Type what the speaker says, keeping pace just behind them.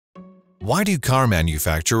Why do car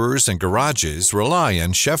manufacturers and garages rely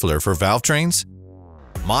on Schaeffler for valve trains?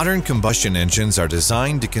 Modern combustion engines are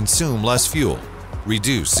designed to consume less fuel,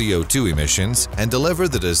 reduce CO2 emissions, and deliver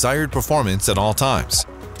the desired performance at all times.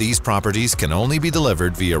 These properties can only be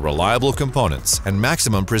delivered via reliable components and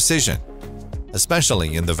maximum precision,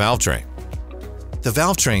 especially in the valve train. The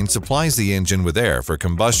valve train supplies the engine with air for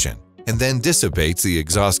combustion and then dissipates the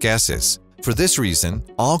exhaust gases. For this reason,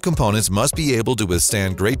 all components must be able to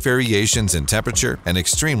withstand great variations in temperature and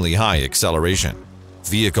extremely high acceleration.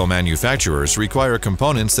 Vehicle manufacturers require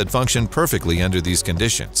components that function perfectly under these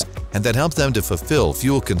conditions and that help them to fulfill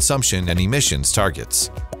fuel consumption and emissions targets.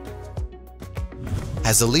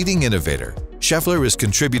 As a leading innovator, Schaeffler has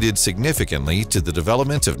contributed significantly to the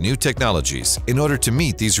development of new technologies in order to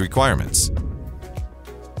meet these requirements.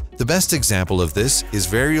 The best example of this is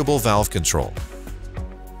variable valve control.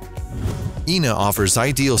 INA offers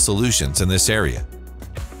ideal solutions in this area,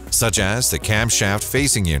 such as the camshaft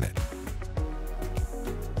facing unit.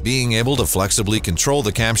 Being able to flexibly control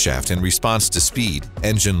the camshaft in response to speed,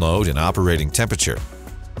 engine load, and operating temperature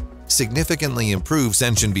significantly improves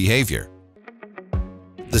engine behavior.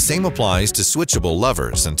 The same applies to switchable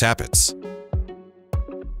levers and tappets.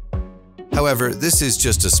 However, this is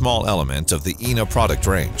just a small element of the INA product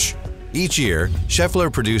range. Each year,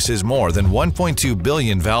 Schaeffler produces more than 1.2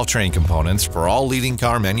 billion valve train components for all leading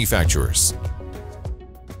car manufacturers.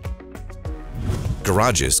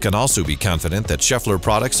 Garages can also be confident that Schaeffler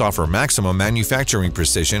products offer maximum manufacturing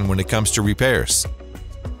precision when it comes to repairs.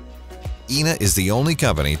 INA is the only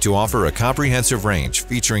company to offer a comprehensive range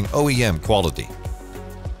featuring OEM quality.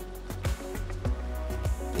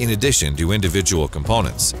 In addition to individual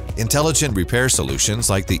components, intelligent repair solutions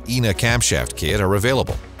like the INA Camshaft kit are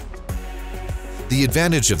available. The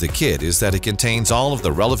advantage of the kit is that it contains all of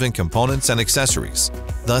the relevant components and accessories,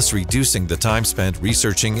 thus reducing the time spent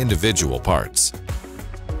researching individual parts.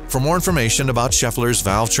 For more information about Schaeffler's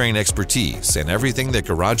valve train expertise and everything that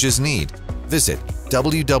garages need, visit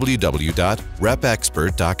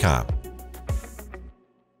www.repexpert.com.